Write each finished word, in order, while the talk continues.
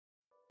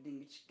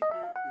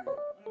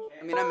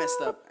I mean, I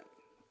messed up.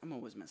 I'm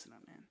always messing up,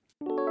 man.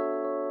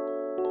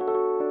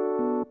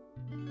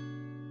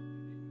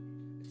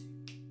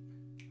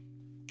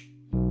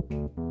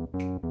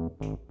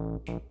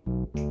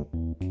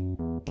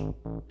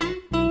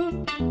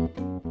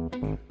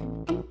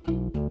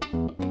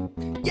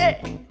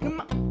 Yeah,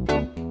 come on.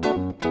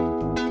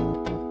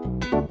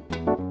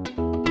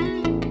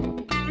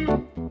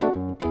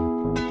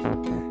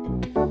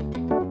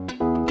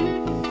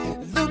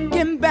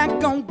 Looking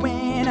back on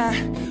when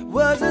I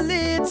was a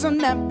little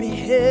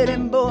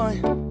nappy-headed boy,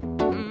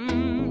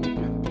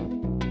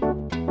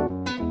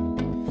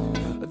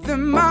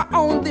 then my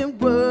only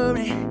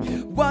worry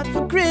was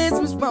for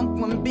Christmas what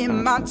would be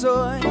my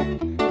toy.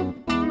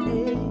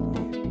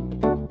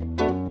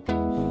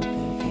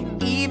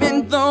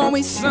 Even though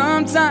we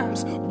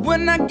sometimes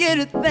would not get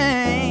a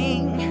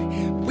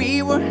thing,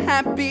 we were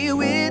happy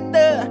with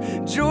the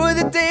joy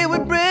the day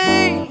would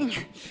bring.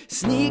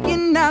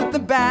 Sneaking out the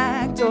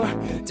back door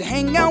to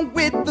hang out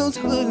with those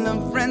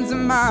hoodlum friends of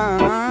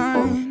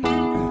mine.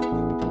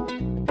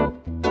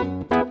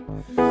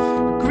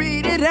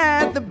 Greeted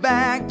at the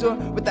back door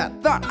with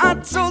that thought I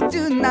told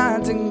you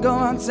not to go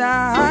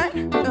outside.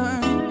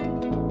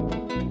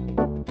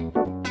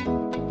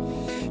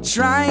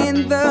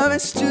 Trying the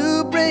best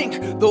to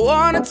bring the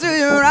water to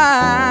your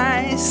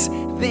eyes,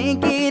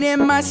 thinking it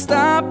might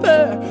stop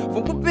her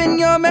from whooping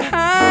your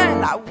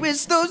behind. I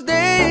wish those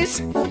days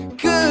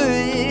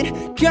could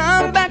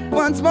come back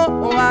once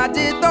more. I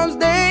did those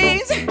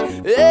days,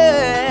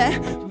 yeah,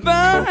 but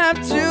I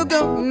have to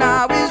go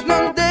now. I wish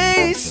those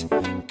days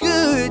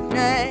could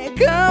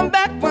come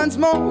back once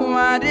more.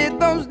 I did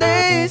those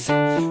days,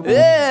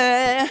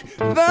 yeah,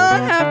 but I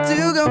have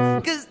to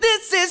go. Cause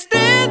this is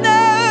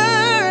Thriller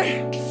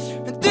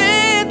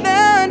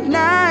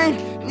night,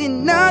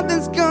 and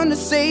nothing's gonna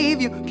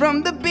save you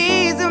from the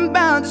bees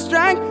about to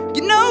strike.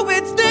 You know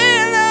it's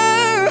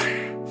Thriller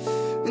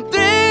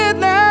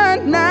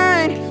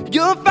night.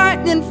 You're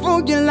fighting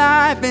for your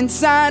life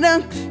inside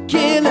a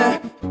killer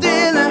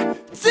thriller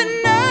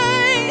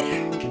tonight.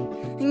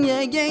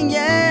 Yeah, yeah,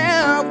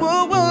 yeah,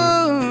 whoa,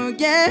 whoa,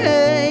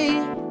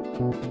 yeah.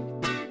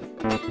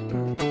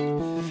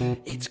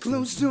 It's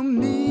close to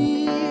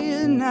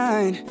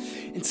midnight,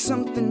 and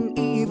something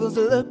evil's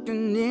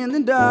lurking in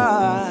the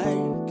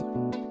dark.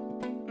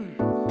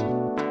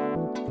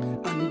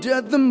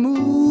 Under the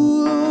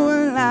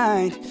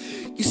moonlight,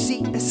 you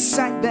see a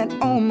sight that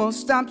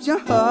almost stops your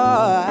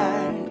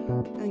heart.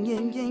 Yeah,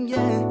 yeah,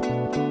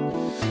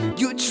 yeah.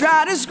 You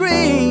try to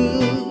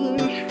scream,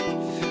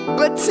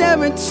 but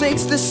terror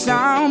takes the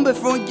sound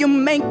before you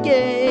make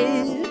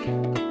it.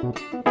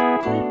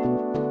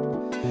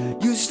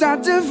 You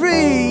start to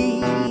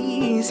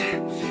freeze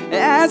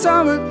as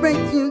horror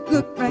breaks you,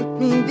 look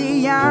right in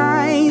the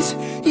eyes.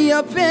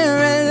 You're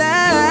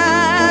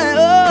paralyzed.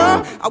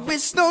 Oh, I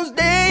wish those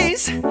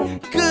days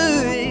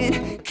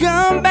could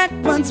come back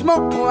once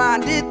more. I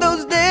did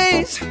those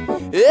days,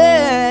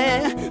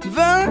 yeah, but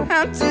I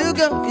have to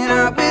go. And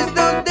I wish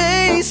those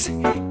days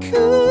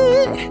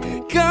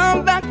could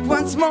come back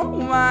once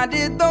more. I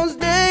did those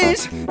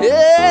days,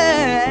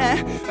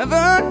 yeah, but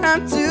I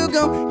have to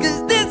go.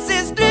 Cause this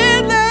is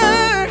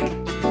Thriller,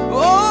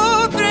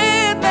 oh,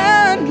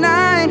 Thriller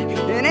night,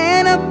 and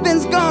ain't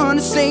nothing's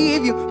gonna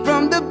save you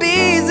from the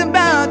bees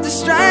about to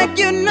strike.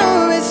 You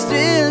know it's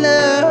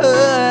Thriller.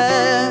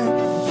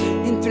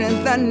 In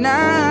Thriller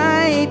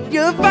night,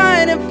 you're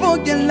fighting for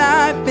your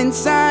life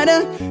inside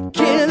a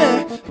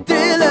killer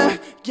thriller,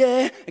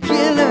 yeah, a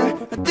killer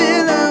thriller.